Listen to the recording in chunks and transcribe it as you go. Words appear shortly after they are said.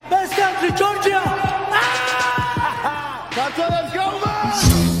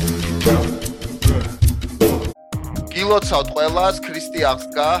მოგილოცავთ ყველას ქრისტი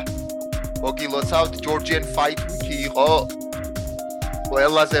აღსკა მოგილოცავთ Georgian Fight Week იყო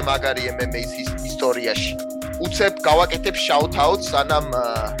ყველაზე მაგარი MMA-ის ისტორიაში უცებ გავაკეთებ shout out სანამ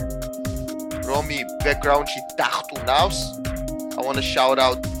რომი background-ში დახტუნავს I want to shout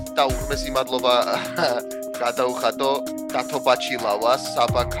out და უმრესი მადლობა გადაუხადო დათო ბაჩილავას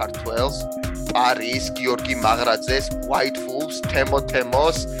საბა ქართველს პარის გიორგი მაღრაძეს White Wolves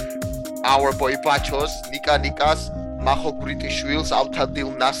თემოს our boy Bachos Nika's Maho Gritishwils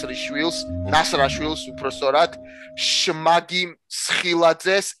Altadil Nasrashwils uprostorat Shmagim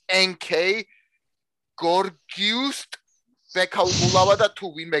Schiladze NK Gorgius Bekaulava da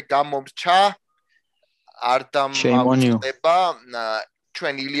tu winme gamomcha Ardam Eba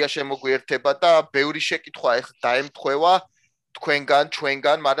ჩვენ ილია შემოგვიერთება და ბევრი შეკითხვა ეხლა დაემთხვევა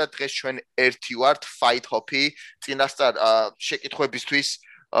თქვენგან, მაგრამ დღეს ჩვენ ერთი ვართ Fight Hop-ი წინასწარ შეკითხვებისთვის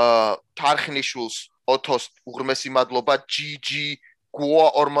თარხნიშვილს ოთოს უღრმესი მადლობა GG გოა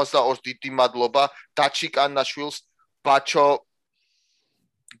 42 დიდი მადლობა დაჩიკანაშვილს ბაჩო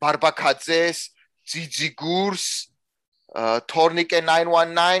ბარბაკაძეს ძიძიგურს თორნიკე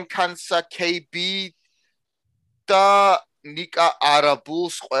 919 კანსა KB და Nika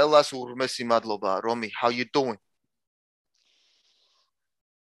Arabul's ყველას უღრმესი მადლობა Romy how you doing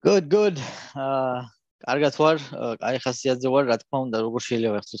Good კარგად ვარ კაი ხასიათზე ვარ რა თქმა უნდა როგორ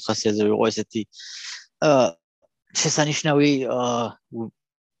შეიძლება ახლა ხასიათზე ვიყო ესეთი შესანიშნავი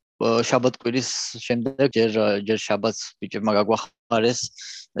შაბათ-კვირის შემდეგ ჯერ შაბათს ბიჭებმა გაგვახარეს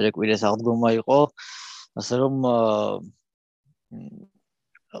მე კვირას აღდგომა იყო ასე რომ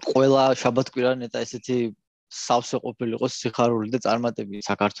ყველა შაბათ-კვირა ნეტა ესეთი სავსე ყოფილიყო სიხარული და წარმატები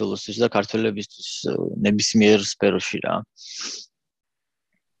საქართველოსთვის და ქართველებისთვის ნებისმიერ სფეროში რა.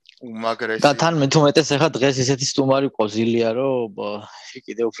 უმაგრესი. და თან მე თუმეტეს ახლა დღეს ესეთი სტუმარი ყავს ილია რომ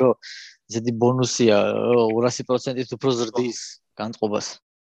კიდე უფრო ესეთი ბონუსია 200%-ით უფრო ზრდის განწყობას.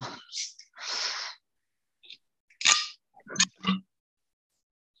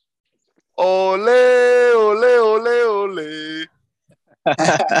 Ole. Ole.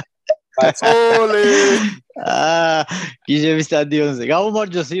 გიჟების სტადიონზე.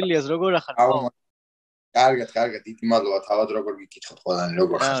 გამომარჯოს ილიას, როგორ ახარ? კარგად, დიდი მადლობა, თავად როგორ გიკითხოთ ყველანი,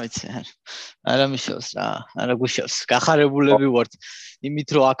 როგორ ხარ? არა მიშავს რა, არა გუშავს. გახარებულები ვართ. იმით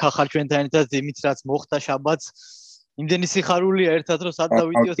რომ აქ ახარ ჩვენთან ერთად, იმით რაც მოხდა შაბათს, იმდენი სიხარულია ერთად რომ სად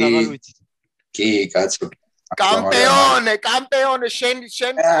დავიდიოთ აღარ ვიცით. კი, კაცო. კამპეონე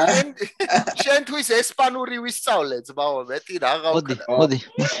შენთვის ესპანური ვისწავლე ძმაო მეტი რა გავქნა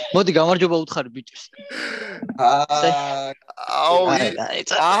მოდი გამარჯობა უთხარი ბიჭებს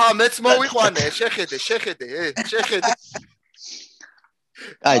აჰა მეც მოვიყვანე შეხედე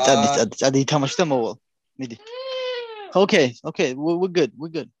აი წადი ითამაშე და მოვალ მიდი Okay we're good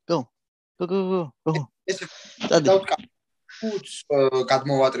go წადი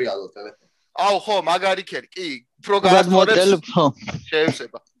გადმოვატრიალო ტელეფონი აუ ხო მაგარი ქერი კი უფრო გადმოადელებ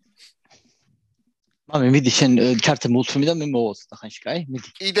შეიძლება მამი მიდი შენ ჩარტე მულთვიმი და მე მოვალ ხანში კაი მიდი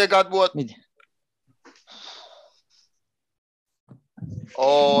კიდე გადმოად მიდი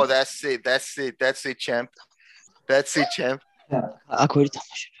Oh that's it champ აქ ვერ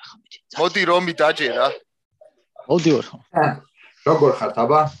თამაშობ ხა მიდი მოდი რომი დაჯერა მოდი ვარ როგორ ხარ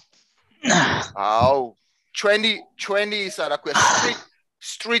თაბა აუ 20 ისა რა ქვია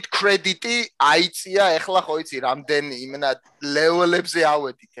Street credit-ი აიწია ეხლა ხო იცი რამდენი იმენა level-ებზე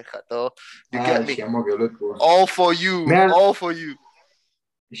ავედით ეხლა თო you get me all for you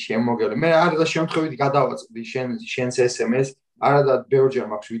შემოგელე მე არა შემთხვევით გადავაწყდი შენს SMS არა და ბევრჯერ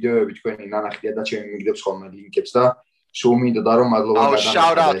მაქვს ვიდეოები თქვენი ნანახია და ჩემი მიგდებს ხოლმე ლინკებს და სულ მინდა და რომ მადლობა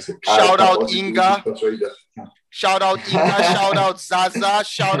გადამეორე shout out Inga shout out Zaza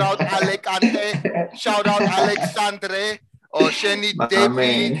shout out Alekante shout out Alexandre O შენი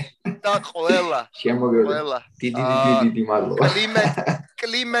დები და ყველა დიდი მადლობა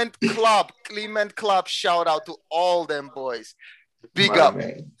Clement Club shout out to all them boys big up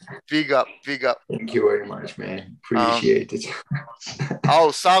thank you very much man appreciate it აუ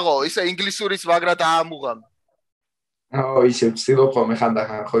საღო ისე ინგლისურიც მაგრა დაამუღამ აუ ისე ვცდილობ ხოლმე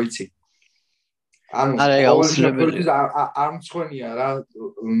ხანდახან ხო იცი ანუ არ მწონია რა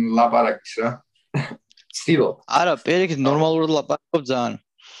ლაპარაკის რა Stilo. არა, პერიქით ნორმალურად ლაპარაკობ ძალიან.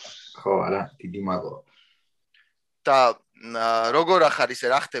 ხო, არა, დიდი მადლობა. და როგორ ახარ ისე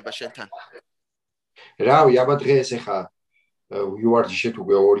რა ხდება შენთან? რავი, აბა დღეს ახლა ვივარჯიშეთ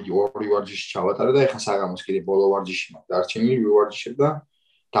უკვე ორი ვარჯიში ჩავატარე და ახლა საღამოს კიდე ბოლო ვარჯიში მაქვს დარჩენილი ვივარჯიშებ და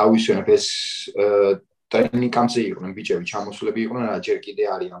დავისვენებ ეს ტრენინგ-კამპზე იყვნენ ბიჭები, ჩამოსვლები იყვნენ, რა ჯერ კიდე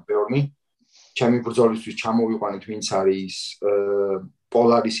არიან ბევრი. ჩემი ბრძოლისთვის ჩამოვიყვანეთ ვინც არის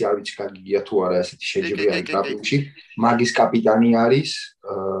პოლარისი არ ვიცი გაგიგია თუ არა ესეთი შეჯიბრიანი ტრაპინში მაგის კაპიტანი არის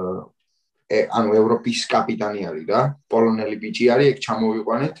ანუ ევროპის კაპიტანი არის რა პოლონელი ბიჭი არის ეგ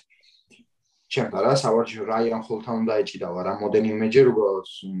ჩამოვიყვანეთ ჩემთან რა სავარჯიშო რაიან ხოლთან უნდა ეჭიდავა რამოდენიმეჯერ უბრალოდ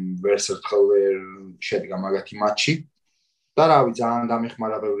ვერს ერთხელ ვერ შედგა მაგათი მატჩი და რავი ძალიან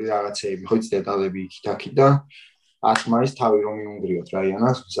დამეხმარა ბევრი რაღაცეები ხო იცი დეტალები იქით და 10 მაისს თავი რომ მიუნგრიოთ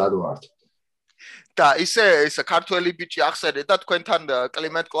რაიანას გზად ვართ და ისე ქართველი ბიჭი ახსენეთ და თქვენთან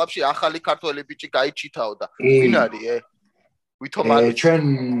კლიმენტ კლუბში ახალი ქართველი ბიჭი გაიჩითაო და ვინ არის ვითომ არის ჩვენ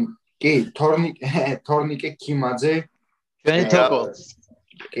კი თორნიკე ქიმაძე ჩვენი თოკო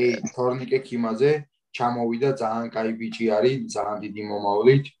კი თორნიკე ქიმაძე ჩამოვიდა ძალიან კაი ბიჭი არის ძალიან დიდი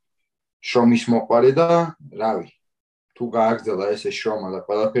მომავლით შრომის მოყარე და რავი თუ გააგრძელა ესე შრომა და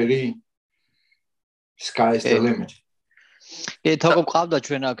ყველაფერი sky's the limit კი თოკო ყავდა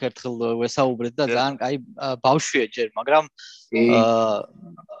ჩვენ აქ ერთხელ ვესაუბრეთ და ძალიან კაი ბავშვია ჯერ მაგრამ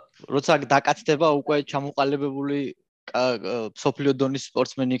როცა დაკაცდება უკვე ჩამოყალიბებული სოფლიო დონის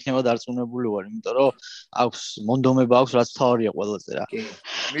სპორტსმენი იქნება დარწმუნებული ვარ, იმიტომ რომ აქვს მონდომება აქვს რაც თავარია ყველაზე რა.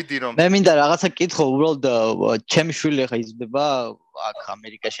 მიდი რომ მე მინდა რაღაცა კითხო, უბრალოდ ჩემი შვილი ხა იზრდება აქ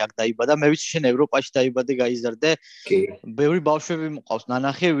ამერიკაში აქ დაიბადა, მე ვიცი შენ ევროპაში დაიბადე, გაიზარდე. ბევრი ბავშვები მყავს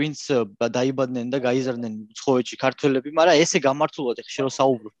ნანახი, ვინც დაიბადნენ და გაიზარდნენ უცხოეთში ქართველები, მაგრამ ესე გამართულად ხე შენ რო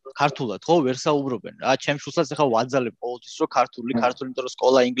საუბრობ ქართულად, ხო, ვერ საუბრობენ რა. ჩემ შულსაც ხა ვაძალებ ყოველთვის რომ ქართული, იმიტომ რომ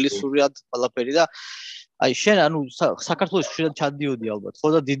სკოლა ინგლისურიად ყველაფერი და აი შენ ანუ საქართველოს ხშირად ჩადიოდი ალბათ ხო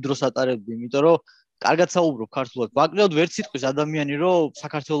და დიდ დროს ატარებდი იმიტომ რომ კარგად საუბრობ ქართულად ვაკლებოდ ვერ სიტყვის ადამიანი რომ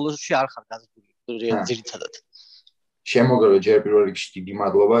საქართველოსში არ ხარ გაზრდილი ძირითადად შემოგერო ჯერ პირველ რიგში დიდი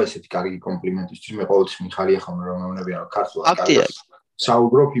მადლობა ესეთი კარგი კომპლიმენტისთვის მე ყოველთვის მიხარია ხოლმე რომ მეუბნებიან ქართულად კარგად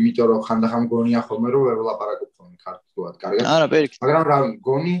საუბრობ იმიტომ რომ ხანდახან გონია ხოლმე რომ ვერ ვლაპარაკობ ხოლმე ქართულად კარგად არა პერიქ მაგრამ რავი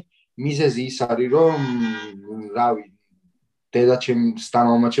გონი მიზეზი ის არის რომ რავი დედა ჩემს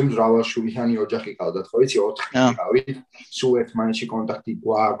თანამოჩემ მრავალშვილიანი ოჯახი ყავდათ, ხო იცი 4 ყავით. სულ ერთმანეთში კონტაქტი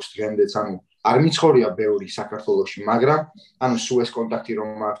გვაქვს დღემდეც, ანუ არ მიცხოვრია ბევრი საქართველოში, მაგრამ ანუ სულ ეს კონტაქტი რომ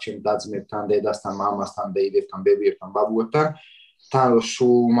მაქვს ჩემ და-ძმებთან, დედასთან, მამასთან, დეიდებთან, ბებიებთან, ბაბუებთან, თან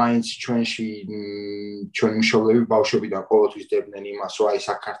სულ მაინც ჩვენში ჩვენი მშობლები ბავშვობიდან ყოველთვის დებდნენ იმას, რომ აი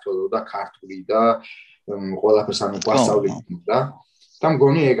საქართველო და ქართული და ყველაფერს ანუ გვასწავლებდნენ და და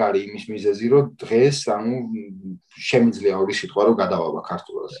მგონი ეგ არის იმის მიზეზი, რომ დღეს ანუ შემიძლია ორი სიტყვა რომ გადავაბა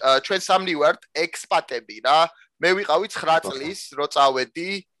ქართულად. ჩვენ სამნი ვართ ექსპატები რა. მე ვიყავი 9 წლის, რო წავედი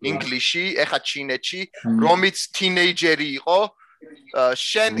ინგლისში, ეხა ჩინეთში, რომიც თინეიჯერი იყო.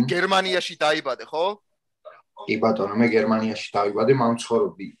 შენ გერმანიაში დაიბადე, ხო? კი ბატონო, მე გერმანიაში დავიბადე,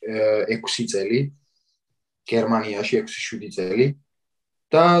 მამცხოვრობდი 6 წელი. გერმანიაში 6-7 წელი.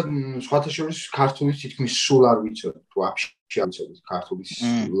 და სხვათა შორის ქართულის თითქმის სულ არ ვიცოდი, თუ вообще არ ვიცოდი ქართულის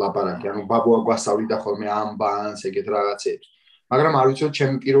ლაპარაკი, ანუ ბაბუა გვასწავლიდა ხოლმე ამბანს, ეგეთ რაღაცებს. მაგრამ არ ვიცოდი,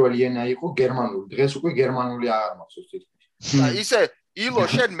 ჩემი პირველი ენა იყო გერმანული. დღეს უკვე გერმანული აღარ მახსოვს თითქმის. და ისე ილო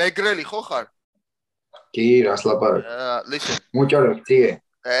შენ მეგრელი ხო ხარ? კი, რას ლაპარაკი? listen. მოჭარებ, ტიე.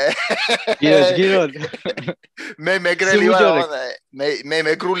 გიროდ. მე მეგრელი ვარ, მე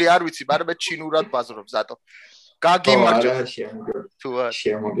მეგრული არ ვიცი, მაგრამ მე ჩინურად ბაზრობ ზატო. გაგიმარჯოს თუ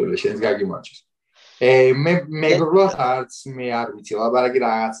შემოგეძლო შენს გაგიმარჯოს მე მეგრულად არც მე არ ვიცი ლაპარაკი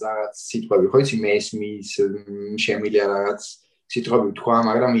რაღაც სიტყვები ხო იცი მესმის შემილია რაღაც სიტყვები თქვა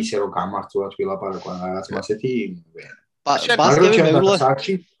მაგრამ ისე რომ გამართულად ვილაპარაკო რაღაც მასეთი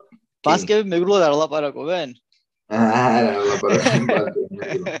ბასკები მეგრულად არ ლაპარაკობენ არა ლაპარაკობენ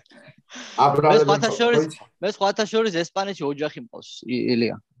მე სხვათა შორის ესპანეთში ოჯახი მყავს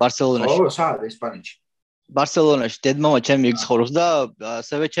ილია ბარსელონაში ო სად ესპანეთში ბარსელონაში დედმამა ჩემი იქ ცხოვრობს და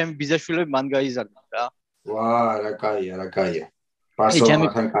ასევე ჩემი ბიზაშვილები მან გაიზარდა რა. ვა, რა კაია.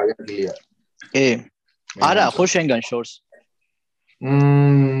 ბარსელონასთან კაია გლია. კი. არა, ხო შენგან შორს.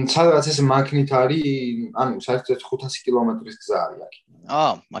 სადაც ეს მანქნით არის, ანუ საერთოდ 500 კილომეტრის გზა არის აქ.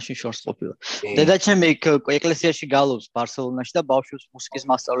 მაშინ შორს ყოფილა. დედა ჩემი იქ ეკლესიაში გალობს ბარსელონაში და ბავშვებს მუსიკის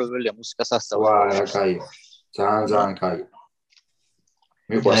მასწავლებელია, მუსიკას ასწავლებს. ვა, რა კაია. ძალიან კაია.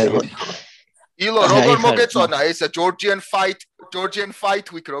 მიყვარს ილო როგორ მოგეწონა ეს Georgian fight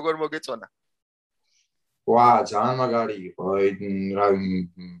week როგორ მოგეწონა? ვა, ძალიან მაგარი იყო. რა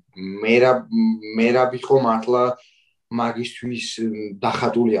მერა ბიხო მართლა მაგისტვის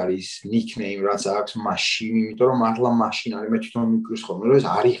დახატული არის nickname რაც აქვს მაშინ, იმიტომ რომ მართლა მაშინ არის მე თვითონ მიკრის ხოლმე რომ ეს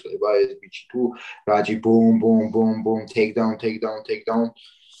არ იხლება ეს ბიჭი თუ რაჯი ბום take down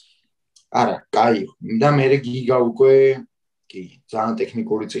არა, კაი. და მე გიგა უკვე კი, ძალიან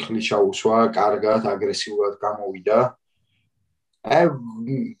ტექნიკური წიხლი ჩაუსვა, კარგად, აგრესიულად გამოვიდა.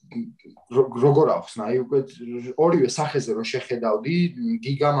 როგორ ახსნა, აი უკვე ორივე სახეზე რო შეხედავდი,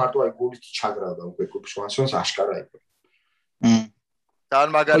 გიგა მარტო აი გულით ჩაგრავდა უკვე კლუბს, აშკარა იყო. თან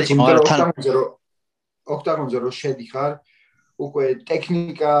მაგარი ოქტაგონზე რო შედიხარ უკვე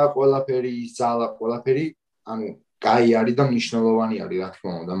ტექნიკა ყველაფერი ძალა ყველაფერი ანუ კაი არის და მნიშვნელოვანი არის რა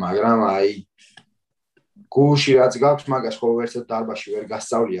თქმა უნდა მაგრამ აი გულში რაც გაქვს მაგას ყოველ ერთად დარბაში ვერ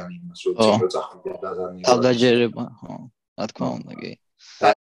გასწავლიან იმას რომ წინ წახვიდე და ზანია თავდაჯერება ხო რა თქმა უნდა კი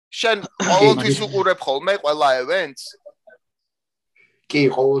შენ ყოველთვის უყურებ ხოლმე ყველა events კი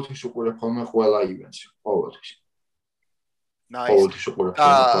ყოველთვის უყურებ ხოლმე ყველა events ყოველთვის Nice.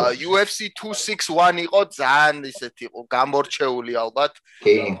 UFC 261 იყო ძალიან ისეთი იყო გამორჩეული ალბათ.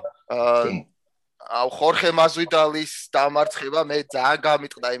 კი. ხორხე მაზვიდალის დამარცხება მე ძალიან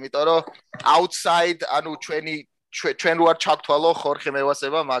გამიტყდა, იმიტომ რომ outside ანუ ჩვენ ვარ ჩაგთვალო ხორხე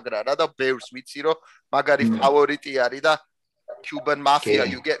მევასება მაგრა რა და ბევრს ვიცი რომ მაგარი ფავორიტი არის და Cuban Mafia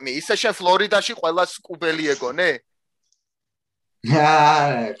you get me. ისე შენ ფლორიდაში ყველას კუბელი ეგონე?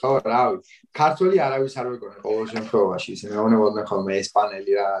 ხო რავი ქართველი არავის არ ვეკონე ყოველ შემთხვევაში ისე მეუბნებოდნენ ხოლმე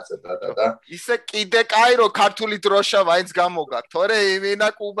ესპანელი რაღაცა და ისე კიდე კაი რომ ქართული დროშა მაინც გამოგაქვს თორე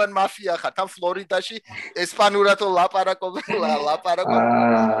იმენა კუბან მაფია ხარ თან ფლორიდაში ესპანურად ლაპარაკობ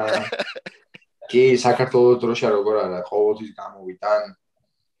კი საქართველოს დროშა როგორ არა ყოველთვის გამოვიდან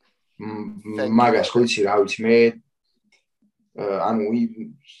მაგას ხო იცი რა ვიცი მე ანუ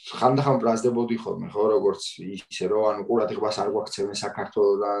ხანდახან ბრაზდებოდი ხოლმე ხო როგორც ისე რომ ანუ ყურადღებას არ გვაქცევენ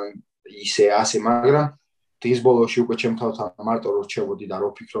საქართველოსთან ისე ასე მაგრამ დღის ბოლოში უკვე ჩემ თავთან მარტო რო რჩებოდი და რო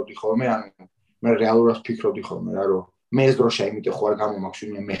ფიქრობდი ხოლმე ანუ მე რეალურად ფიქრობდი ხოლმე რა რომ მე ეს დროშა იმიტომ ხო არ გამომაქვს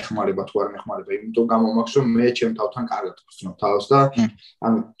ვინმე მეხმარება თუ არ მეხმარება იმიტომ გამომაქვს რომ მე ჩემ თავთან კარგად ვხსნო თავს და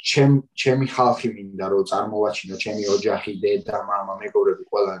ანუ ჩემი ხალხი მინდა რომ წარმოვაჩინო ჩემი ოჯახი დედა მამა მეგობრები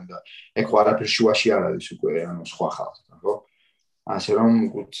ყველანი და ეგ ხო არაფერ შუაში არ არის უკვე ანუ სხვა ხალხთან ხო ასე რომ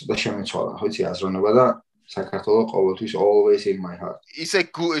და შემეცვალა ხო იცი აზროვნება და საქართველოს ყოველთვის always in my heart ისე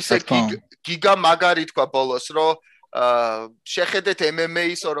გიგა მაგარი თქვა ბოლოს რომ შეხედეთ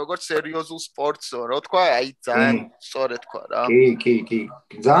MMA-ს როგორც სერიოზულ სპორტს რო თქვა აი ძალიან სწორად თქვა რა კი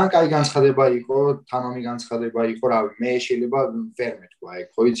ძალიან კაი განცხადება იყო თამამი განცხადება იყო რავი მე შეიძლება ვერ მეთქვა ეგ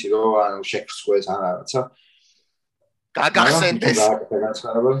ხო იცი რომ ანუ შექსხვეს ან რაღაცა გაგახსენდეს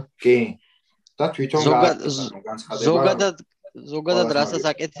განცხადება კი და თვითონ განცხადება ზოგადად რასაც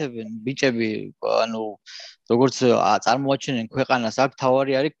აკეთებენ ბიჭები ანუ როგორც წარმოაჩენენ ქვეყანას აქ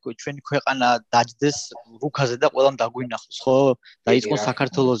თავარი არის ჩვენი ქვეყანა დაჯდეს რუქაზე და ყველამ დაგვინახოს ხო დაიწყონ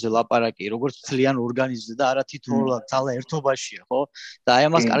საქართველოზე ლაპარაკი როგორც ძალიან ორგანიზმზე და არა თითოეულად ძალა ერთობაშია ხო და აი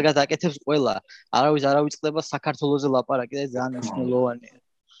ამას კარგად აკეთებს ყველა არავის არ ავიწყდება საქართველოზე ლაპარაკი და ძალიან მნიშვნელოვანია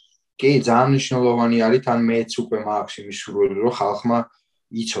კი ძალიან მნიშვნელოვანი არის თან მეც უკვე მაქვს იმის სურვილი რომ ხალხმა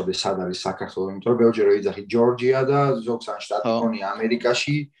იცოდეს სად არის საქართველო იმიტომ რომ ბევრჯერ ვიძახი ჯორჯია და ზოგს ან შტატი გონია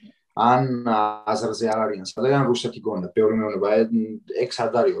ამერიკაში ან აზერზე არ არიან სადღაც რუსეთი გონდა ბევრი მეუბნება ეგ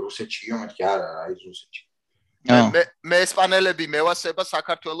სად არის რუსეთშიო მეთქი არა აი რუსეთში მე ესპანელები მევასება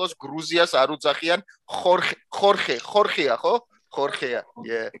საქართველოს გრუზიას არ უძახიან ხორხეა ხო ხორხეა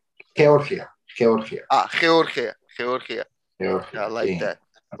გეორგია ხეორხია like that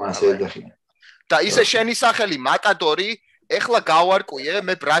და ისე შენი სახელი მატადორი ეხლა გავარკვიე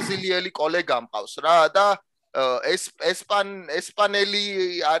მე ბრაზილიელი კოლეგა მყავს რა და ესპანელი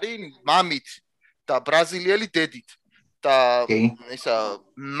არის მამით და ბრაზილიელი დედით და ისა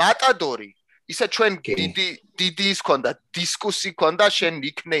მატადორი ისა ჩვენ დიდი ის ქონდა დისკუსი ქონდა შენ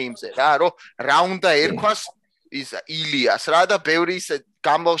ნიკნეიმზე რა რომ რა უნდა ერქვას ისა ილიას რა და ბევრი ისე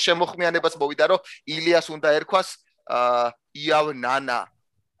შემოხმიანებას მოვიდა რომ ილიას უნდა ერქვას იავ ნანა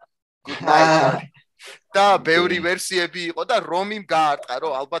good night და ბევრი ვერსიები იყო და რომიმ გაარტყა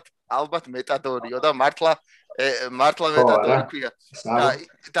რომ ალბათ მეტადორიო და მართლა მეტადორი ქვია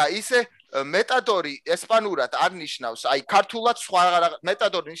და ისე მეტადორი ესპანურად არ ნიშნავს აი ქართულად სხვა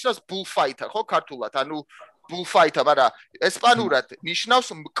მეტადორი ნიშნავს bullfighter ხო ქართულად ანუ bullfighter მაგრამ ესპანურად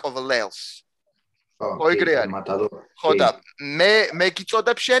ნიშნავს მკვლელს ხო ეგრე არის ხო და მე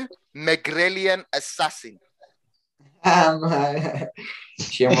გიწოდებ შენ Megrelian assassin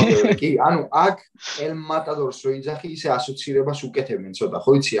შემოგევლე კი ანუ აქ El Matador-ს რო იძახი ისე ასოცირებას უკეთებენ ცოტა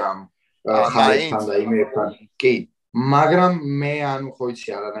ხო იცი ამ ხაერთან და იმერთან კი მაგრამ მე ანუ ხო იცი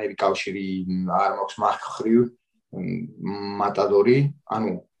არანაირი კავშირი არ მაქვს მაგხრივ Matador-ი ანუ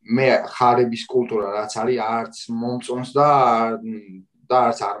მე ხარების კულტურა რაც არის არც მომწონს და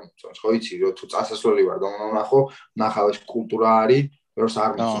არც არ მომწონს ხო იცი რომ თუ წასასვლელი ვარ და ვნახო ნახავ ეს კულტურა არის როს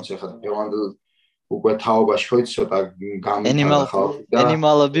არ მომწონს ეხლა დევანდელ უკვე თაობაში ხო იცი ცოტა გამიფარდა ხალხი და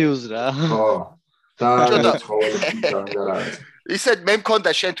animal abuse რა ხო და ცხოველები ისე მე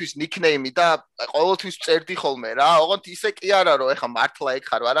მქონდა შენთვის ნიკნეიმი და ყოველთვის წერდი ხოლმე რა ოღონდ ისე კი არა რომ ეხა მართლა ეგ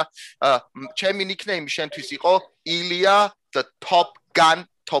ხარ არა ჩემი ნიკნეიმი შენთვის იყო Ilya the Top Gun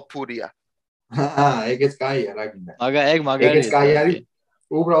Topuria ეგეც კაია რა გინდა ეგ მაგარია ეგეც კაი არის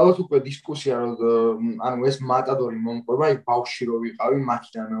უბრალოდ უკვე დისკუსია რომ ანუ ეს მატადორი მომყვება, აი ბავშვი რო ვიყავი,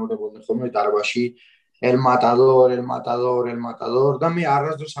 მაქიდან მეორებოდნენ ხოლმე დარბაზში El Matador და მე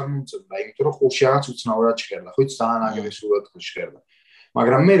არასდროს არ მომწონდა, იმიტომ რომ ხულში რაღაც უცნაურად ჟღერდა, ხო იცი ძალიან აგრესიულად ჟღერდა.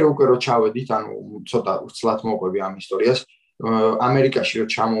 მაგრამ მე უკვე რო ჩავედით, ანუ ცოტა უცლად მოყვები ამ ისტორიას, ამერიკაში რო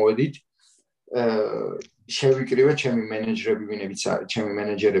ჩამოვედით, შევიკრივე ჩემი მენეჯერები,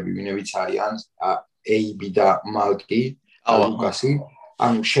 ვინებიც არიან, AB და Malki, Lucasi,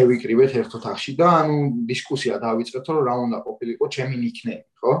 ანუ შევიკრივეთ ერთ ოთახში და ანუ დისკუსია დავიწყეთ, რომ რა უნდა ყოფილიყო ჩემი ნიკნეიმი,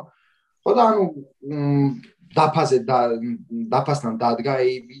 ხო? ხო და ანუ დაფასთან დადგა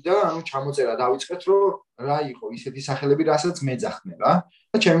AB და ანუ ჩამოწერა დავიწყეთ, რომ რა იყო ისეთი სახელები, რასაც მეძახდნენ რა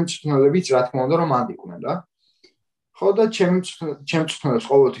და ჩემი მწვრთნელებიც რა თქმა უნდა რომ მანდიყვნენ რა. ხო და ჩემ მწვრთნელებს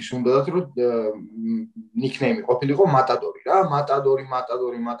ყოველთვის უნდათ რომ ნიკნეიმი ყოფილიყო Matadori რა, Matadori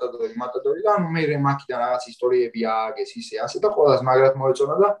და ანუ მე მაქიდან რაღაც ისტორიები ააგეს ისე ასე და ყველას მაგრად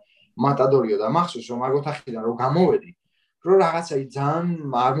მოეწონა და Matadori-ო და მახსოვს რომ მაგ ოთახიდან რომ გამოვედი რომ რაღაცა ძალიან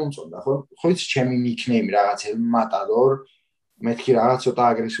არ მომწონდა, ხო იცი ჩემი ნიკნეიმი რაღაც El Matador, მეთქი რაღაც ცოტა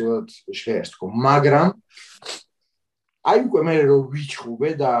აგრესიულად ჟღერს თქო, მაგრამ აი უკვე მე რომ ვიჩხუბე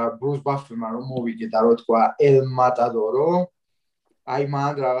და ბრუს ბაფერმა რომ მოვიგე და რო თქვა El Matador-ო, აი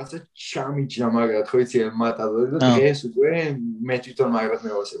მან რაღაცა ჩამიჯდა მაგრად, ხო იცი El Matador და დღეს უკვე მე თვითონ მაგრად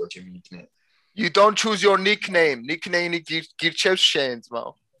მევასება ჩემი ნიკნეიმი. You don't choose your nickname. Nickname გირჩევს შენს,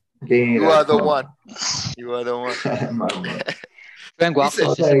 მაო. You are the one. ჩვენ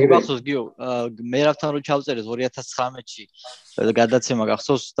გვახსოვს გიო, მერავთან რო ჩავწერეს 2019-ში გადაცემა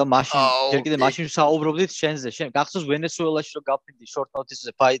გახსოვს და მაშინ ჯერ კიდე მაშინ საუბრობდით შენზე. შენ გახსოვს ვენესუელაში რო გაფრინდი short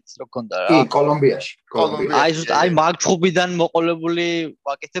notice-ზე ფაიტს რო ქონდა რა? კი, კოლუმბიაში. აი მაგ ჩხუბიდან მოყოლებული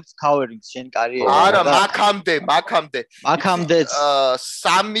ვაკეთებთ coverings შენ კარიერაში. არა, მაქამდე.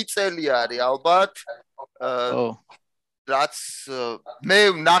 3 წელი არის ალბათ. რაც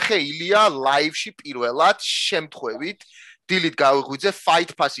მე ნახე ილია live-ში პირველად შემთხვევით დილით გავიღვიძე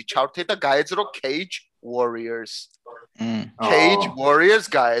Fight Pass-ი ჩავრთე და გაეძრო Cage Warriors. Cage Warriors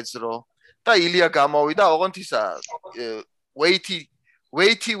გაეძრო და ილია გამოვიდა ოღონდ ისა weighty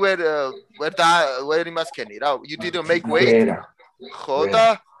where იმასქენი რა you didn't make weight ხო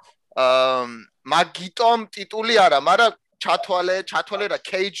და მაგიტომ ტიტული არა, მაგრამ ჩათვალე რა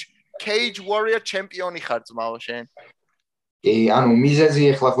Cage Warrior ჩემპიონი ხარ ძმაო შენ. ანუ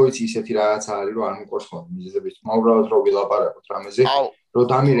მიზეზი ახლა ხო იცი ისეთი რაღაცა არის რომ არ მიყვარს ხოლმე მიზეზების მოუბრალოდ რო ვილაპარაკოთ რამეზე რომ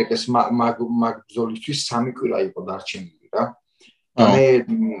დამირეკეს მაგ ბრძოლისთვის 3 კვირა იყო დარჩენილი რა და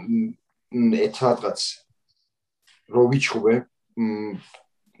მე ეთრატაც რო ვიჩხუბე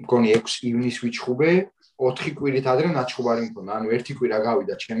მგონი 6 ივნისს ვიჩხუბე 4 კვირით ადრე ნაჩხუბარი მქონდა ანუ 1 კვირა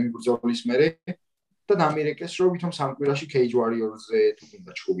გავიდა ჩემი ბრძოლის მერე და დამირეკეს რომ ვითომ 3 კვირაში Cage Warriors-ზე თუ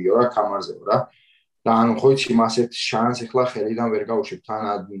უნდა ჩხუბიო რა კამარზეო რა და ანუ ხო იცი მასეთ შანს ახლა ხელიდან ვერ გავუშვებ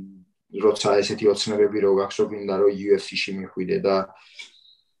თან როცა ესეთი ოცნებები რო გახსოვინდა რომ UFC-ში მიხვიდე და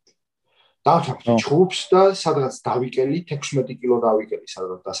დავთვალე ჩხუბს და სადღაც დავიკელი 16 კილო დავიკელი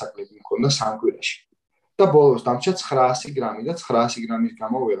სადღაც დასაკლები მქონდა 3 კვირაში და ბოლოს დამჭა 900 გრამი და 900 გრამის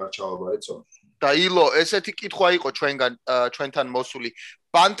გამო ვეღარ ჩავაბარე წონი და ილო ესეთი კითხვა იყო ჩვენთან მოსული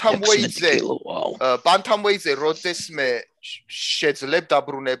Bantamweight-ზე როდესმე შეძლებ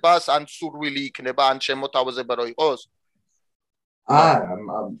დაბრუნებას ან სურვილი იქნება ან შემოთავაზება რო იყოს?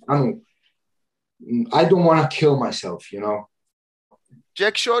 ანუ I don't want to kill myself, you know.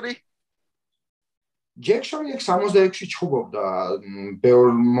 Jack Shorty 66-ში ჩხუბობდა,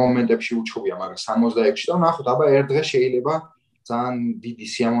 ბევრ მომენტებში უჩხუბია, მაგრამ 66-ში და ნახოთ, აბა ერთ დღეს შეიძლება ძალიან დიდი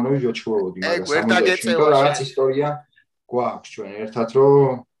სიამოვნებით ვიჩხუბობოდი, მაგრამ 66-ში რაღაც ისტორია გვაქვს ჩვენ ერთად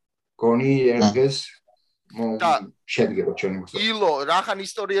რომ გონი ერთ დღეს შედგება ჩვენი მოსახლეობა. ილო, რახან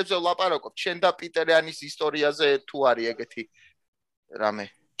ისტორიებზე ვლაპარაკობ, შენ და პიტერიანის ისტორიაზე თუ არის ეგეთი რამე?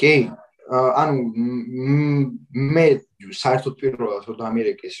 კი, ანუ მე საერთოდ პირველად რომ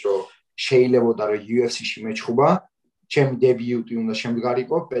დამირეკეს რომ შეიძლებოდა რომ UFC-ში მეჩხუბა, ჩემი დებიუტი უნდა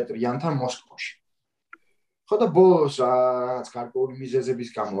შემდგარიყო პეტრიანთან მოსკოვში. ხო და ბოლოს რაღაც გარკვეული მიზეზების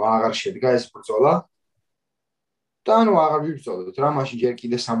გამო აღარ შედგა ეს ბრძოლა. და ანუ აღარ ვიბრძოლოთ რა, მაშინ ჯერ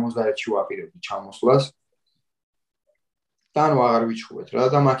კიდე 71-ში ვაპირებდი ჩამოსვლას. და ანუ აღარ ვიჩხუბეთ რა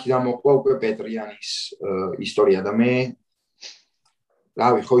და მაქიდან მოყვა უკვე პეტრიანის ისტორია და მე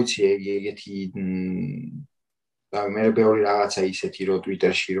რავი, ხო იცი ეგეთი და მე ბევრი რაღაცა ისეთი რომ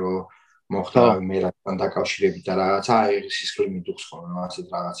Twitter-ში რომ მოხდა მე რასთან დაკავშირებით და რაღაცა ეს სისხლი მიდუხს ხოლმე ასეთ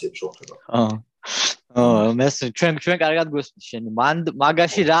რაღაცებს ვხდება. მე ჩვენ კარგად გვესმის შენ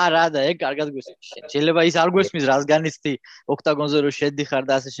მაგაში რა და ეგ კარგად გვესმის შენ შეიძლება ის არ გვესმის რას განიცდი ოქტაგონზე რომ შედიხარ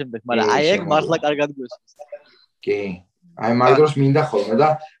და ასე შემდეგ მაგრამ აი ეგ მართლა კარგად გვესმის კი აი მაგდროს მინდა ხოლმე და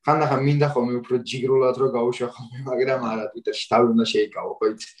ხანდახან მინდა ხოლმე უფრო ჯიგრულად რო გავუშვა ხოლმე, მაგრამ არა Twitter-ში თავი უნდა შეიკავო, ხო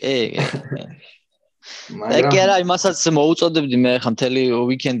იცი? და კი არა, იმასაც მოუწოდებდი მე ხა მთელი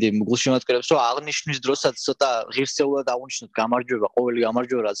ვიკენდი გულშემატკივრებს, რომ აღნიშნვის დროსაც ცოტა ღირსეულად აღნიშნოთ გამარჯვება, ყოველი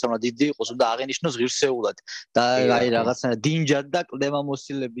გამარჯვება რაც უნდა დიდი იყოს და აღინიშნოს ღირსეულად და აი რაღაცა დინჯად და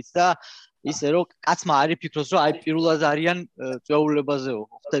კლდემამოსილებით და ისე რომ კაცმა არ იფიქროს, რომ აი პირველად არიან წვეულებაზე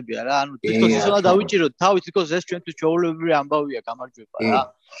ხდება რა, ანუ თვითონ ის უნდა დავიჭიროთ თავი, თვითონ ეს ჩვენთვის ჩვეულებრივი ამბავია გამარჯვება რა.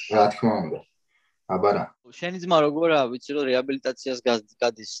 რა თქმა უნდა. აბარა. შენი ძმა როგორა, ვიცი რომ რეაბილიტაციას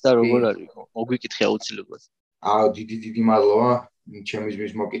გადის და როგორ არის? მოგვიკითხე აუცილებლად. დიდი მადლობა ჩემი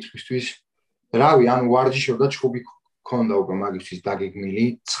ძმის მოკითხვისთვის. რავი, ანუ ვარჯიშობდა ჩხუბი ქონდა უკვე მაგისთვის დაგეგმილი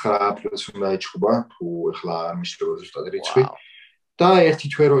 9 აპრილს უნდა ეჩხუბა, თუ ეხლა არ მიშრება ზუსტად რიცხვი. და ერთი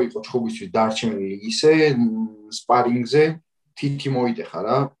თვე რო იყო ჩხუბისთვის დარჩენილი ისე სპარინგზე თითი მოიტეხა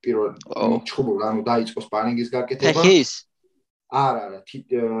რა, პირველ ჩხუბობდა, ანუ დაიწყო სპარინგის გაკეთება. ფეხის? არა,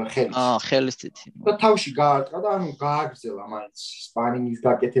 ხელის. ხელის თითი. და თავში გაარტყა და ანუ გააგრძელა მაინც სპარინგის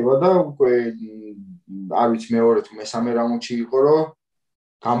გაკეთება და უკვე არ ვიცი მეორე თუ მესამე რაუნდში იყო რომ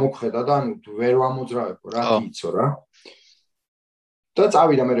გამოხედა და ანუ ვერ ვამოძრავებო რა თვითო რა. და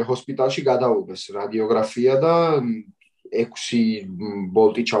წავიდა მე ჰოსპიტალში გადაუღეს რადიოგრაფია და 6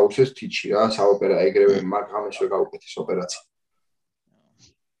 ბოლტი ჩაუხსეს თითში რა, საოპერა ეგრევე მაგამესვე გაუკეთეს ოპერაცია.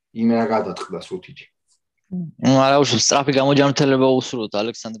 იმენა გადაწყდა სუთითი. არა უშო სწრაფი გამოჯანმრთელება უსურვოთ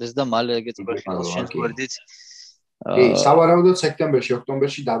ალექსანდრეს და მალე გეწყვეტ შენს გვერდით. სავარაუდოდ სექტემბერში,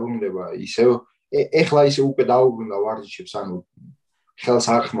 ოქტომბერში დაბრუნდება ისევ ეხლა ისე უკვე დაუბრუნდა ვარჯიშებს, ანუ ხელს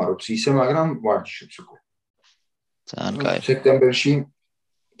არ ხმარობს ისე, მაგრამ ვარჯიშებს უკვე. ძალიან კაი. სექტემბერში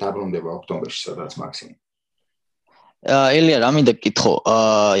დაბრუნდება ოქტომბერში სადაც მაქსიმუმ. ელია რა მინდა გკითხო,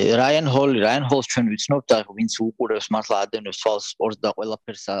 რაიან ჰოლს ჩვენ ვიცნობთ და ვინც უყურებს მართლა ადევნებს თვალს სპორტს და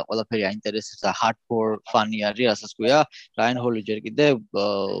ყველაფერი აინტერესებს და hardcore ფანი არის, რასაც ქვია, რაიან ჰოლი ჯერ კიდე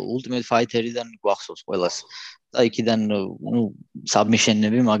Ultimate Fighter-იდან გვახსოვს ყველას. და იქიდან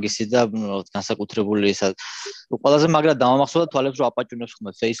submission-ები მაგისი და განსაკუთრებული ისა ყველაზე მაგრად დამამახსოვდა თვალებს რომ აპაჭუნებს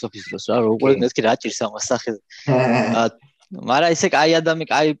ხოლმე face-off-ის დროს რა, როგორ მეთქი რა ჭირს ამას სახეზე. მაგრამ ისე კაი ადამი,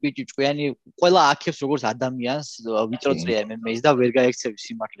 კაი პიჭი, ჭკვიანი, ყველა აქებს როგორც ადამიანს ვიწროწრია MMA-ს და ვერ გაექცევი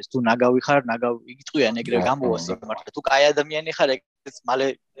სიმართლეს. თუ ნაგავი ხარ, იგი ჭკვიანი ეგრევე გამოვა სიმართლე. თუ კაი ადამიანი ხარ, ეგეც მალე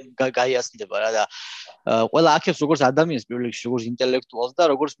გაიასნდება რა და ყველა აქებს როგორც ადამიანს პირველ რიგში, როგორც ინტელექტუალს და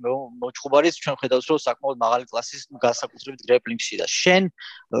როგორც მოჭხუბარიც ჩვენ ხედავთ რომ საკმაოდ მაღალი კლასის განსაკუთრებით გრეპლინგში და შენ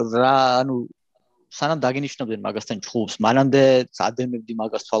რა ანუ სანამ დაგინიშნობდნენ მაგასთან ჭხუბს, მანამდე ადემებდი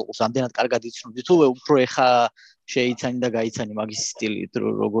მაგას თვალყურს, ამდენად კარგად იცნობდი თუ უფრო ეხა შეიცანი და გაიცანი მაგის სტილი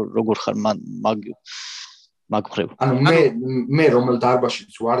როგორ ხარ მაგ ხრევ. ანუ მე რომელ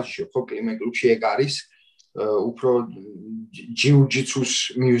დარბაშიც ვარჯიშობ, ხო კლიმენ კლუბში ეგ არის უფრო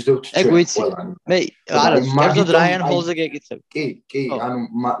ჯიუ-ჯიტსუს მივიზდევთ ჩვენ ყველანი. მე არა, კერძოდ რაიან ჰოლზე გეკითხები. კი, ანუ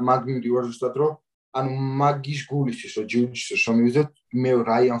მაგ მივდივარ ზუსტად რომ ანუ მაგის გულისთვის რომ ჯიუ-ჯიტსუს რომ მივიზდევთ, მე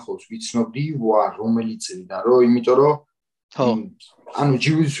რაიან ჰოლს ვიცნობდი, რომელი წლიდან რომ იმიტომ რომ ანუ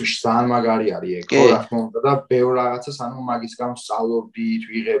ჯიუ-ჯიტსუში ძალიან მაგარი არის ეგ, ხო რა თქმა უნდა და ბევრ რაღაცას ანუ მაგის გამო სწავლობდით,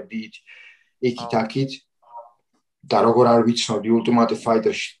 ვიღებდით იქით-აქით და როგორ არ ვიცნობდი Ultimate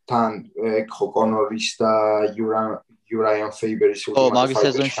Fighter-ში თან ხო კონორის და Uriah Faber-ის Ultimate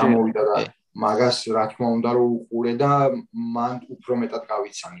Fighter-ში გამოვიდა და მაგას რა თქმა უნდა რომ უყურე და მან უფრო მეტად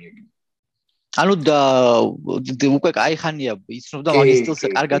გავიცანი ეგ. ანუ და უკვე კაი ხანია იცნობდა მაგის სტილს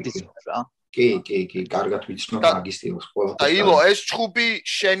კარგად იცნობს რა. კი, კარგად ვიცნობ მაგის სტილს ყველა. და ილო ეს ჭხუბი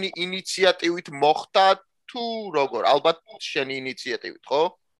შენი ინიციატივით მოხდა თუ როგორ? ალბათ შენი ინიციატივით, ხო?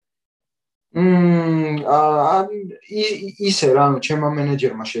 ისე რა, ჩემმა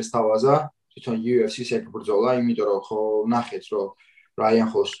მენეჯერმა შესთავაზა თვითონ UFC-ს ეგ ბრძოლა, იმიტომ რომ ხო ნახეთ რომ რაიან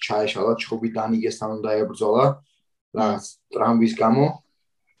ჰოლს ჩაეშალა ჭხუბი დანიგესთან უნდა ებრძოლა რაღაც ტრამვის გამო.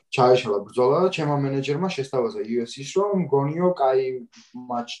 ჩაეშალა ბრძოლა და ჩემმა მენეჯერმა შესთავაზა UFC-ს რომ მგონიო კაი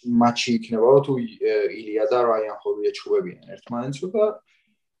მატჩი იქნებაო თუ ილია და რაიან ჰოლი ეჩხუბებიან ერთმანეთს და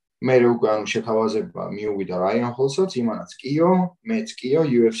მე უკვე ანუ შეთავაზება მიუვიდა რაიან ჰოლსაც, იმანაც კიო, მეც კიო,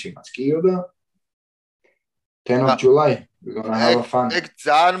 UFC-მაც კიო და 10 of July we're going to have a fun. ეგ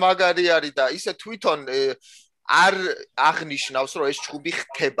ძალიან მაგარი არის და ისე თვითონ არ აღნიშნავს რომ ეს ჭხუბი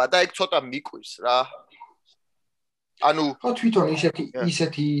ხდება და ეგ ცოტა მიკვირს რა. ანუ ხო თვითონ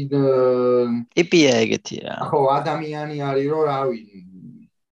ისეთი ტიპია ეგეთი რა. ხო ადამიანი არის რომ რავი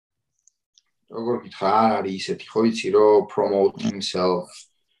როგორ გითხრა არ არის ისეთი ხო იცი რომ promote himself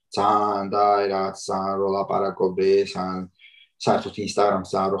ძალიან და რაღაც ძალიან რო ლაპარაკობდეს ან საერთოდ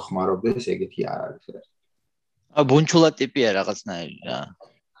Instagram-ს ძალიან რო ხმარობდეს ეგეთი არ არის. ბუნჩულა ტიპია რაღაცნაირი რა.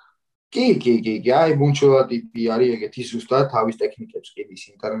 კი, აი ბუნჩულა ტიპი არის ეგეთი ზუსტად თავის ტექნიკებს ყიდის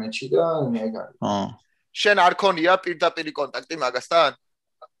ინტერნეტში და ეგ არის. შენ არ ქონია პირდაპირი კონტაქტი მაგასთან?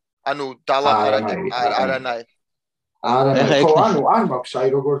 ანუ დალაპარაკე არანაირ. არანაირ. ხო, ანუ არ მაქვს აი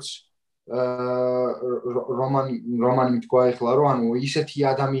როგორც რომანი თქვა ეხლა რომ ანუ ისეთი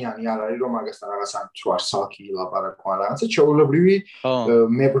ადამიანი არ არის რომ მაგასთან რაღაცა თვარ სალკი ლაპარაკო რაღაცა ჩაულებრივი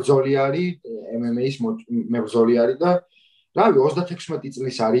მებრძოლი არის MMA-ის მებრძოლი არის და რავი 36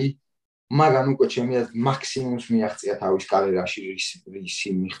 წლის არის მაგან უკვე ჩემი მაქსიმუმს მიაღწია თავის კარიერაში ისი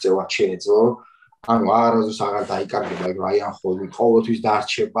მიღწევა შეეძლო ანუ არასდროს აღარ დაიკარგება ეგ რაიან ხოლმე ყოველთვის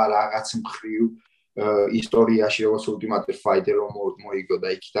დარჩება რაღაც მხრივ ისტორიაში როგორც ultimate fighter რომ მოიგო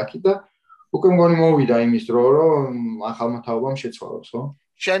და იქ და უკვე მგონი მოვიდა იმის დრო რომ ახალმა თაობამ შეცვალოს ხო?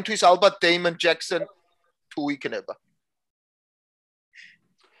 შენთვის ალბათ Damon Jackson თუ იქნება.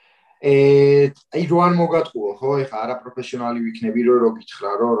 აი რო არ მოგატყუო ხო ეხა არაპროფესიონალი ვიქნები რომ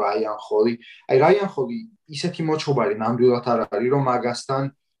გითხრა რომ რაიან ხოლი აი რაიან ხოლი ისეთი მოჩუბარი ნამდვილად არ არის რომ მაგასთან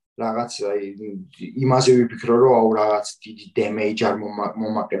რაღაც აი იმაზე ვიფიქრო რომ აუ რაღაც დიდი damage არ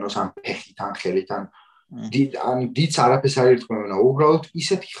მომაყენოს ამ ფეხით ან ხელით ან დიდ არაფერს არ ირთმევნა უბრალოდ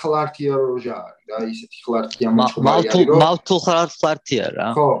ისეთი ხლართია როჟა არის და ისეთი ხლართია მოჩუბარი არის რომ მალთულ ხლართია რა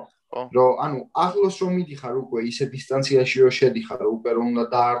ხო რომ ანუ ახლოს რომ მიდიხარ უკვე ისე დისტანციაში რომ შედიხარ უკვე რომ უნდა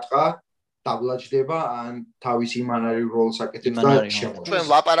დაარტყა დაბლაჯდება ან თავის იმანარი როლს აკეთებს და შემოდის ჩვენ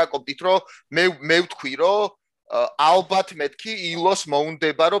ლაპარაკობდით რომ მე ვთქვი რომ ალბათ მეთქი ილოს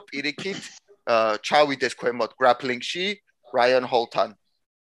მოუნდება რომ პირიქით ჩავიდეს ქვემოთ grappling-ში Ryan Hall-თან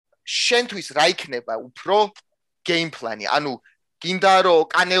შენთვის რა იქნება უფრო game plan-ი ანუ გინდა რომ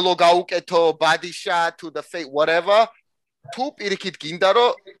კანელო გაუკეთო body shot to the face whatever თუ პირიქით გინდა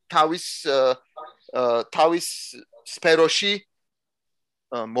რომ თავის სფეროში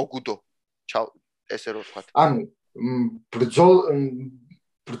მოგუდო ესე რომ ვთქვათ ანუ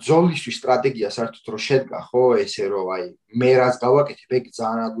ბრძოლისთვის სტრატეგია საერთოდ რო შედგა ხო ესე რომ აი მე რაც გავაკეთებ ეგ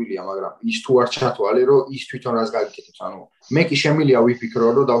ძალიან ადვილია მაგრამ ის თუ არ ჩათვალე რომ ის თვითონ რაც გაკეთებს ანუ მე კი შემილია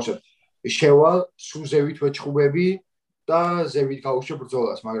ვიფიქრო რომ დავუშვებ შევალ სულ ზევით ვეჩხუბები და ზევით გავუშვებ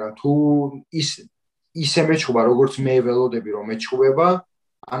ბრძოლას მაგრამ თუ ისე მეჩხუბა როგორც მე ველოდები რომ მეჩხუბება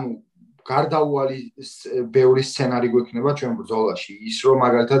ანუ გარდაუვალი ბევრი სცენარი გვექნება ჩვენ ბრძოლაში ის რომ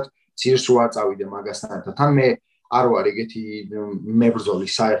მაგალითად ძირს რო არ წავიდე მაგასთან ერთად თან მე არ ვარ ეგეთი მებრძოლი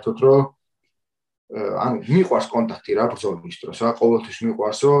საერთოდ რომ ანუ მიყვარს კონტაქტი რა ბრძოლის დროს რა ყოველთვის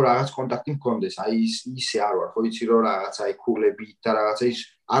მიყვარს რომ რაღაც კონტაქტი მქონდეს აი ისე არ ვარ ხო იცი რომ რაღაც აი ქულები და რაღაცა ის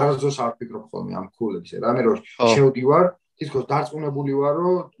არასდროს არ ფიქრობ ხოლმე ამ ქულებზე რა მე რომ შევდივარ თითქოს დარწმუნებული ვარ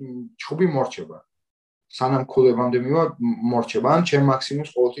რომ ჩხუბი მორჩება სანამ ქულებამდე მივა მორჩება ან ჩემ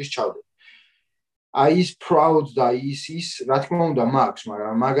მაქსიმუმს ყოველთვის ჩავდე აი ის proud და ის რა თქმა უნდა მაქვს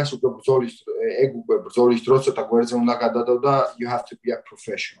მაგრამ მაგას უკვე ბრძოლის ეგ უკვე ბრძოლის დროს ცოტა გვერდზე უნდა გადადო და you have to be a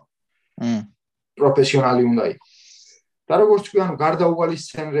professional პროფესიონალი უნდა იყოს და როგორც თქვი ანუ გარდაუვალი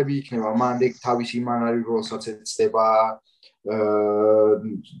სცენები იქნება მან ეგ თავის იმანარი როლსაც ეცდება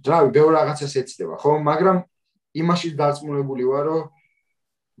დრავი ბევრ რაღაცას ეცდება ხო მაგრამ იმაში დარწმუნებული ვარ რომ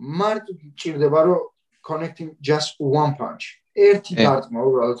მარტო ჭირდება რომ connecting just one punch ერთი დარტყმა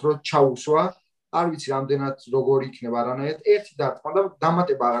უბრალოდ რომ ჩაუსვა არ ვიცი რამდენად როგორი იქნება არანაირად ერთი დარტყმა და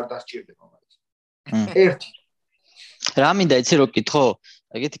დამატება აღარ დასჭირდება მაგას ერთი რა მინდა იცი რო კითხო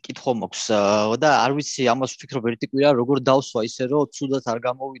ეგეთი კითხვა მაქვს და არ ვიცი ამას ვფიქრობ ერთი კვირა როგორ დავსვა ისე რომ ცუდად არ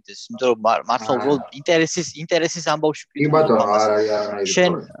გამოვიდეს იმიტომ რომ მართლა უბრალოდ ინტერესის ამბავში ვფიქრობ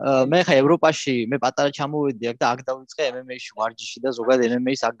შენ მე ხა ევროპაში მე პატარა ჩამოვედი აქ და აქ დავიწყე MMA-ში ვარჯიში და ზოგადად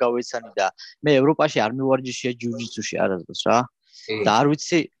MMA-ს აქ გავეცანი და მე ევროპაში არ მივარჯიშია ჯიუჯიტსუში არასდროს რა და არ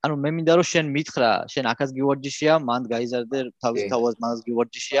ვიცი ანუ მე მინდა რომ შენ მითხრა შენ აქაც გივარჯიშია მან გაიზარდე თავის თავად მანაც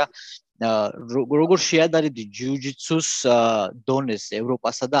გივარჯიშია როგორ შეადარებდი ჯიუჯიტსუს დონეს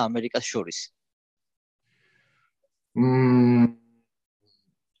ევროპასა და ამერიკას შორის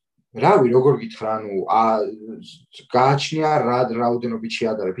რავი როგორ გითხრა ანუ გააჩნია რა რაოდენობით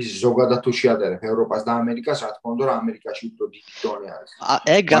შეადარებ ის ზოგადად თუ შეადარებ ევროპას და ამერიკას რა თქმა უნდა რომ ამერიკაში უფრო დიდი დონე არის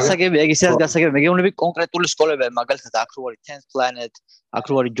ეგ გასაგები ეგ ისეა გასაგები მე გეუბნები კონკრეტული სკოლებები მაგალითად აქ რო არის 10th Planet აქ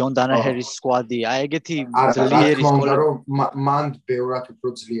რო არის John Danaher-ის სკვადი აი ეგეთი ძლიერი სკოლები მან ბევრად უფრო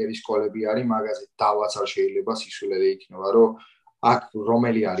ძლიერი სკოლები არის მაგაზე დავაც არ შეიძლება სისულელე იქნება რომ აქ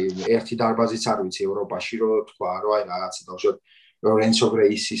რომელი არის ერთი დარბაზიც არ ვიცი ევროპაში რომ თქვა რომ აი რაღაცა დავშოთ Lorenzo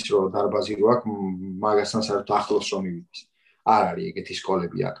Gracie-ის რო დარბაზი რო აქვს მაგასთან საერთოდ ახლოს რომ მივიდეს არ არის ეგეთი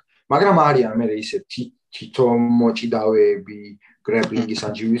სკოლები აქ მაგრამ არიან მე ისე თითო მოჭიდავეები grappling-ის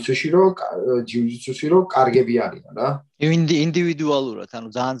ან jiu-jitsu-ში რო კარგები არიან რა ინდივიდუალურად ანუ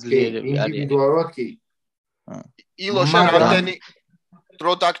ძალიან ძლიერები არიან ინდივიდუალურად კი ილოშა რამდენი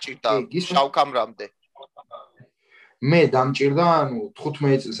დრო დაგჭირდა შავკამრამდე მე დამჭირდა ანუ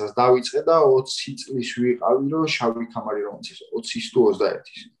 15 წელსაც დავიწყე და 20 წლის ვიყავი რომ შავი კამარი რომ იცის 20-ის თუ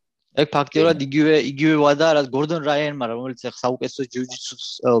 21-ის ეგ ფაქტიურად იგივე ვადა, რაც გორდონ რაიანმა, რომელიც ახლა საუკეთესო ჯიუ-ჯიტსუს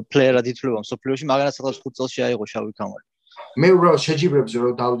პლეიერად ითვლება მსოფლიოში, მაგრამ სადღაც 5 წელს შეაიღო შავი ქამარი. მე უბრალოდ შეჯიბრებზე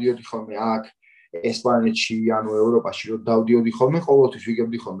რომ დავდიოდი ხოლმე აქ ესპანეთში, ანუ ევროპაში რომ დავდიოდი ხოლმე, ყოველთვის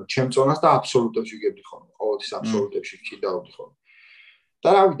ვიგებდი ხოლმე ჩემწონას და აბსოლუტებს ვიგებდი ხოლმე, ყოველთვის აბსოლუტებში ვჭიდაობდი ხოლმე. და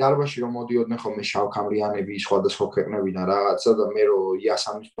რავი, დარბაზში რომ მოდიოდნენ ხოლმე შავქამრიანები სხვადასხვა ქვეყნებიდან რაღაცა და მე რომ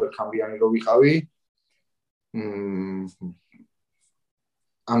იასამის ფერქამრიანი რო ვიყავი,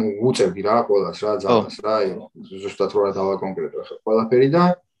 ანუ უწევდი რა ყველას რა ძალას რა, ზუსტად რა დავაკონკრეტო ხა ყველაფერი და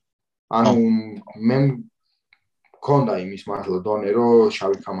ანუ მე მქონდა იმის მართლა დონე რომ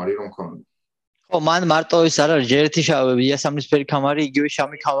შავი ქამარი რომ მქონდა. ხო, მან მარტო ის არ არის, ჯერეთი იასამნისფერი ქამარი, იგივე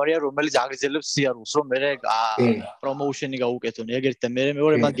შავი ქამარია, რომელიც აგრძელებს სიარულს, რომ მე პრომოუშენი გაუკეთონ. ეგერთი და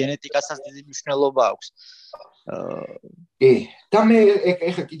მეორე მან გენეტიკასაც დიდი მნიშვნელობა აქვს. და მე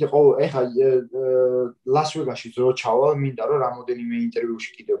ეხლა კიდე ეხლა ლას-ვეგასში რო ჩავალ, მინდა რომ რამოდენიმე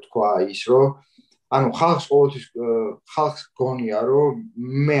ინტერვიუში კიდევ თქვა ის, რომ ანუ ხალხს გონია, რომ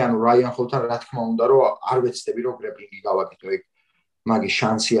მე ანუ რაიან ხოლთან რა თქმა უნდა, რომ არ ვეცდები რომ გრეპლინგი გავაკეთო, ეგ მაგის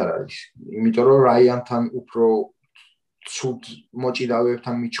შანსი არ არის. იმიტომ რომ რაიანთან უფრო ცუდ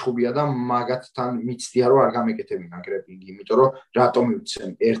მოჭიდავეებთან მიჩხუბია და მაგათთან მიცდია რომ არ გამეკეთებინა გრეპლინგი, იმიტომ რომ რატომ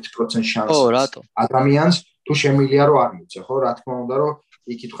მივცემ 1% შანსს ადამიანს თუ შემილია რომ არ მივცე, ხო? რა თქმა უნდა რომ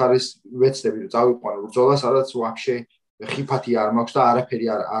იქით ხარ ის ვეცდები რომ წავიყვანო ბრძოლას, სადაც ვაფშე ხიფათი არ მაქვს და არაფერი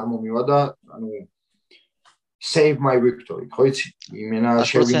არ მომივა და ანუ save my victory, ხო იცი? იმენა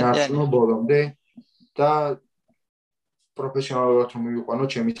შევინარჩუნო ბოლომდე და პროფესიონალურად რომ მივიყვანო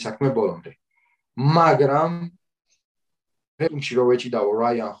ჩემი საქმე ბოლომდე. მაგრამ რემში რო ვეჭიდავო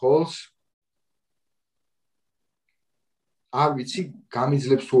რაიან ჰოლს არ ვიცი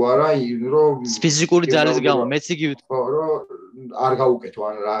გამიძლებს თუ არა რომ ფიზიკური ძალის გამო მეც იგივე ხო რომ არ გაუკეთო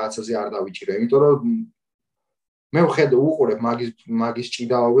ან რაღაცაზე არ დავიჭირო, იმიტომ რომ მე ვუყურებ მაგის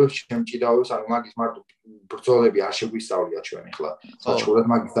ჭიდაობებს, ჩემ ჭიდაობებს, ანუ მაგის მარტო ბრძოლები არ შეგვისწავლია ჩვენ ახლა. საჩხურად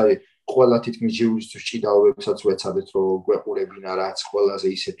მაგის და ყველა თითქმის ჯიუ-ჯიტსუს ჭიდაობებსაც ვეცადეთ რომ გვეყურებინა, რაც ყველაზე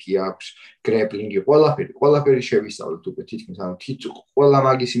ისეთი აქვს, გრეპლინგი, ყველაფერი შევისწავლეთ უკვე თითქმის, ანუ ყველა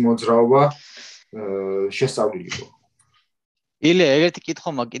მაგისი მოძრაობა შესწავლილი იყო. ილია, ეგეთი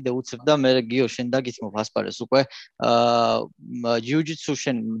კითხვა კიდე უცებ და მე გიო შენ დაგიცნობ ასპარეს უკვე ჯიუ-ჯიტსუ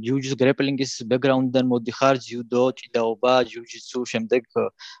შენ ჯიუ-ჯიტსუ გრეპლინგის ბექგრაუნდიდან მოდიხარ, ჯიუდო, ჭიდაობა, ჯიუ-ჯიტსუ შემდეგ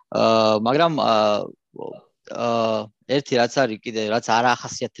მაგრამ ერთი რაც არის კიდე რაც არ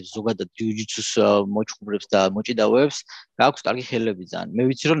ახასიათებს ზოგადად ჯიუ-ჯიტსუს მოჭუბრებს და მოჭიდავეებს, გაქვს კარგი ხელები ძალიან. მე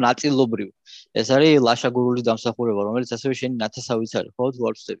ვიცი რომ ნაწილობრივ ეს არის ლაშაგურულის დამსახურება, რომელიც ასევე შენი ნათესავიც არის, ხო თუ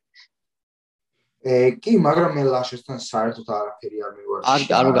არ ვწდები? კი, მაგრამ მე ლაშესთან საერთოდ არაფერი არ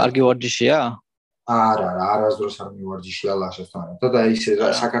მივარჯიშია. არ გივარჯიშია? არა, არასდროს არ მივარჯიშია ლაშესთან. და ისე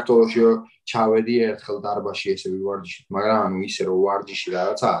საქართველოში ჩავედი ერთხელ დარბაზში ესე ვივარჯიშეთ, მაგრამ ანუ ისე რომ ვარჯიში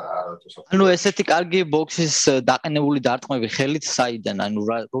რაღაცა არა თუ საფრთხე. ანუ ესეთი კარგი ბოქსის დაყენებული დარტყმები ხელით საიდან, ანუ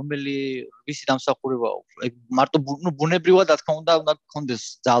ვისი დამსახურება აქვს? ეგ მარტო ბუნებრივად რა თქმა უნდა გქონდეს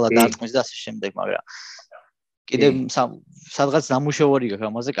ძალა დარტყმის და ასე შემდეგ, მაგრამ კიდე სადღაც ნამუშევარი გაქვს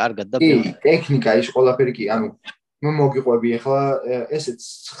ამაზე კარგად და ტექნიკა ის ყველაფერი კი, ანუ მე მოგიყვები ახლა ესეც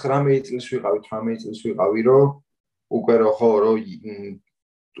 19 წელს ვიყავი, 18 წელს ვიყავი, რომ უკვე რომ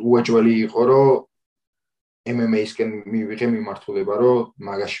უეჭველი იყო, რომ MMA-სკენ მივიღე მიმართულება, რომ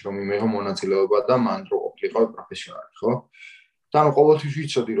მაგაში რომ მიმეღო მონაწილეობა და მან რო ყოფილიყავი პროფესიონალი, ხო? და ანუ ყოველთვის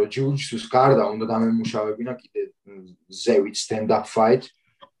ვიცოდი, რომ ჯიუ-ჯიტსუს გარდა უნდა დამემუშავებინა კიდე ზევით stand-up fight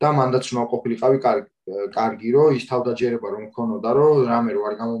და მანდაც უნდა ყოფილიყავი კარგი რომ ის თავდაჯერება რომ მქონოდა რომ რამე რო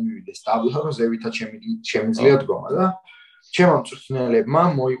არ გამომივიდეს დაბლა რომ ზევითაც შემიძლია დგომა და ჩემო მწვრთნელებმა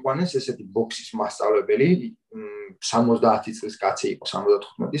მოიყვანეს ესეთი ბოქსის მასწავლებელი 70 წლის კაცი იყო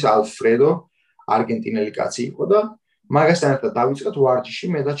 75-ის ალფრედო არგენტინელი კაცი იყო და მაგასთან ერთად დავიწყეთ ვარჯიში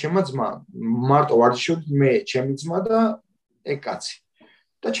მე და ჩემმა ძმა მარტო ვარჯიშობთ მე ჩემი ძმა და ეგ კაცი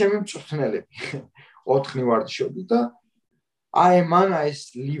და ჩემი მწვრთნელები 4 ვარჯიშობთ და აი მან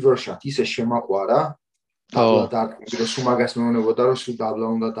ეს liver shot ისე შემაყვარა და სულ მაგას მეუბნებოდა რომ სულ დაბლა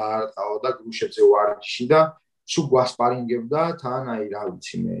უნდა დაარტყაო და გრუშებზე ვარჯიში და სულ გვასპარინგებდა თან აი რა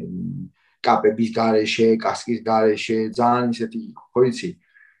ვიცი მე კაპების გარეშე, კასკის გარეშე ძალიან ისეთი ხო იცი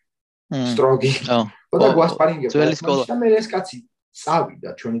სტროგი და გვასპარინგებდა და მე ეს კაცი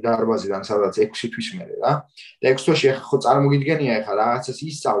წავიდა ჩვენი დარბაზიდან სადაც 6 თვის მერე რა და 6 თვეში ხო წარმოგიდგენია ახლა რაღაცას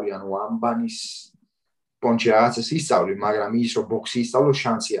ისწავლი ანუ ამბანის პონჩი რაღაცას ისწავლი, მაგრამ ის რომ ბოქსი ისწავლო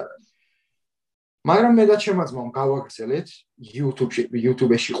შანსი არ არის. მაგრამ მე და ჩემმა ძმამ გავაგრძელეთ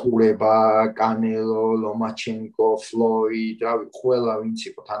YouTube-ში ყურება, კანელო, ლომაჩენკო, ფლოიდ, რავი, ყველა ვინც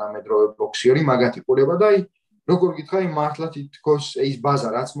იყო თანამედროვე ბოქსიერი, მაგათი ყურება და აი, როგორ გითხარი, მართლა თითქოს ის ბაზა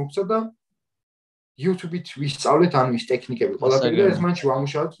რაც მოგცა და YouTube-ით ვისწავლეთ ანუ ის ტექნიკები ყველაფერი და ერთმანეთში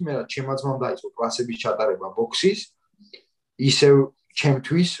ვამუშავებთ მე რა ჩემაცმამ დაიწყო კლასების ჩატარება ბოქსის ისევ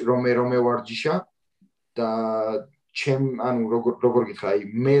ჩემთვის რომ მე ვარჯიშა და ჩემ ანუ როგორ გითხრა აი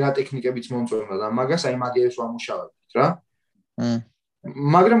მე რა ტექნიკებიც მომწონდა და მაგას აი მაგერებს ვამუშავებთ რა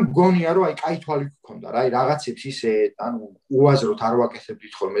მაგრამ გონია რომ აი კაი თვალი გქონდა რა აი რაღაცებს ისე ანუ უაზროდ არ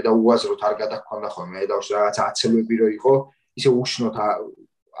ვაკეთებდით ხოლმე და უაზროდ არ გადაგქონდა ხოლმე და რაღაც აცელვები რო იყო ისე უშნოდ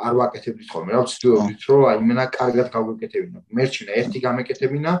არ ვაკეთებდით ხოლმე რა ვცდილობდით რომ აი მენა კარგად გავგეკეთებინა მერჩინა ერთი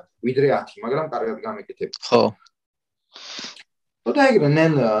გამეკეთებინა ვიდრე 10 მაგრამ კარგად გამეკეთებინა ხო და ეგრე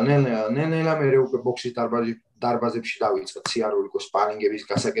ნელა მე უკვე ბოქსის დარბაზებში დავიწყე ციარულიკო სპარინგების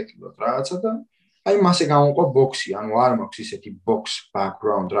გასაკეთებლად რაღაცა და აი მასე გამოყო ბოქსი ანუ არ მაქვს ისეთი ბოქს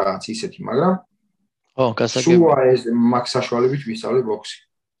ბაქგრაუნდ რაღაც ისეთი მაგრამ ხო გასაგებია სულ ეს მაგ საშუალებით ვისწავლე ბოქსი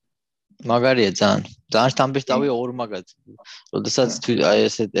მაგარია ძალიან შთამბეჭდავი ორმაგად როდესაც აი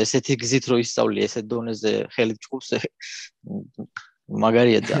ესეთი გზით რო ისწავლი ესეთ დონეზე ხელით ჭკუს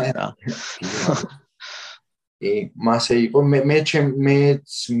მაგარია ძალიან რა მასე იყო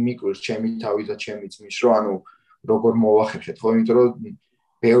მეც მიკვირს ჩემი თავი და ჩემი ძმის რომ ანუ როგორ მოვახერხეთ ხო იმიტომ რომ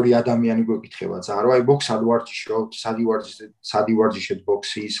ბევრი ადამიანი გვეკითხება ძალიან რომ აი ბოქს სად ვარჯიშობთ სად ვარჯიშეთ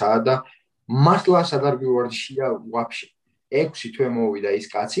ბოქსი სა და მართლა სად არ გვივარჯიშია ვაფშე 6 თვე მოვიდა ის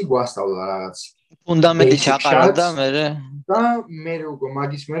კაცი გვასწავლა რაღაც ფუნდამენტი ჩაყარა და მე უკვე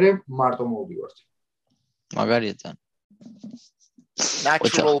მაგის მერე მარტო მოვდივართ მაგარია ძალიან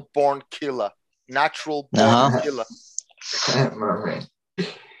natural born killer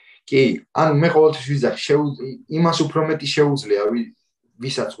კი ანუ მე ყოველთვის ვიზახ იმას უფრო მეტი შეუძლია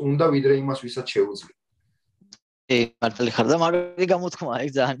ვისაც უნდა ვიდრე იმას ვისაც შეუძლია მართალი ხარ და მაგარი გამოთქმა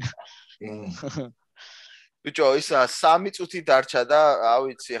ეგ ძალიან ბიჭო ისა 3 წუთი დარჩა და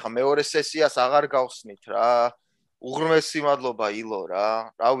ავიცი ხა მეორე სესიას აღარ გავხსნით რა უღრმესი მადლობა ილო რა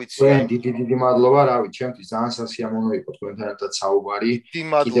ვიცი დიდი მადლობა რავი ჩემთვის ძალიან სასიამოვნო იყო თქვენთან ერთად საუბარი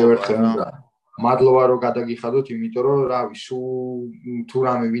კიდევ ერთხელ მადლობა რომ გადაგიხადოთ იმიტომ რომ რავი სულ თუ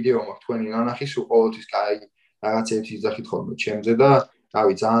რამე ვიდეო მაქვს თქვენი ნანახი სულ ყოველთვის კაი რაღაცებს იძახით ხოლმე ჩემზე და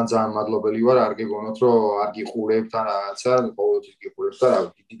რავი ძალიან მადლობელი ვარ არ გეგონოთ რომ არ გიყურებთ ან რაღაცა ყოველთვის გიყურებთ და რავი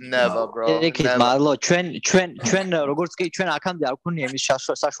never bro მადლობა ჩვენ როგორც კი ჩვენ აქამდე არ გქონია იმის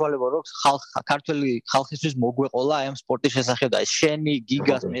საშუალება რომ ქართველი ხალხისთვის მოგვეყოლა ამ სპორტის შესახებ და შენი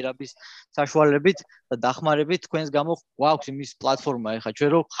გიგას მერაბის საშუალებით და დახმარებით თქვენს გამო გვაქვს იმის პლატფორმა ეხა ჩვენ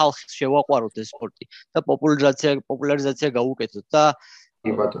რომ ხალხს შევაყვაროთ ეს სპორტი და პოპულარიზაცია გავუკეთოთ და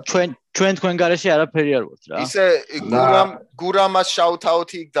ჩვენ თქვენ გარეშე არაფერი არ ვართ რა ისე გურამას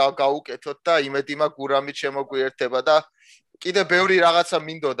შაუთაუთი გავუკეთოთ და იმედი მაქვს გურამით შემოგვიერთება და კიდე ბევრი რაღაცა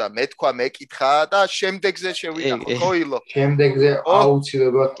მინდოდა მე თქვა მეკითხა და შემდეგზე შევინახო ხო ილო შემდეგზე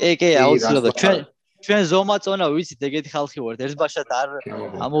აუცილებლად კი აუცილებლად ჩვენ ზომაწონა ვიცით ეგეთი ხალხი ვართ ერთბაშად არ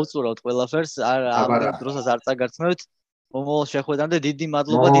ამოვწურავთ ყველაფერს ამ დროსაც არ წაგარწმევთ მომავალ შეხვედრამდე დიდი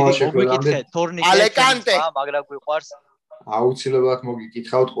მადლობა დიდი მოგვიკითხე თორნიკე მაგრამ გვიყვარს აუცილებლად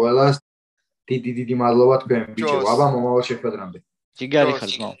მოგიკითხავთ ყველას დიდი მადლობა თქვენ ბიჭო აბა მომავალ შეხვედრამდე ჯიგარი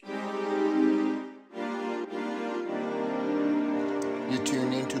ხარ ძმაო You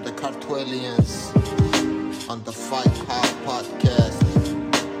tune into the Kartwelians on the Fight Hard podcast.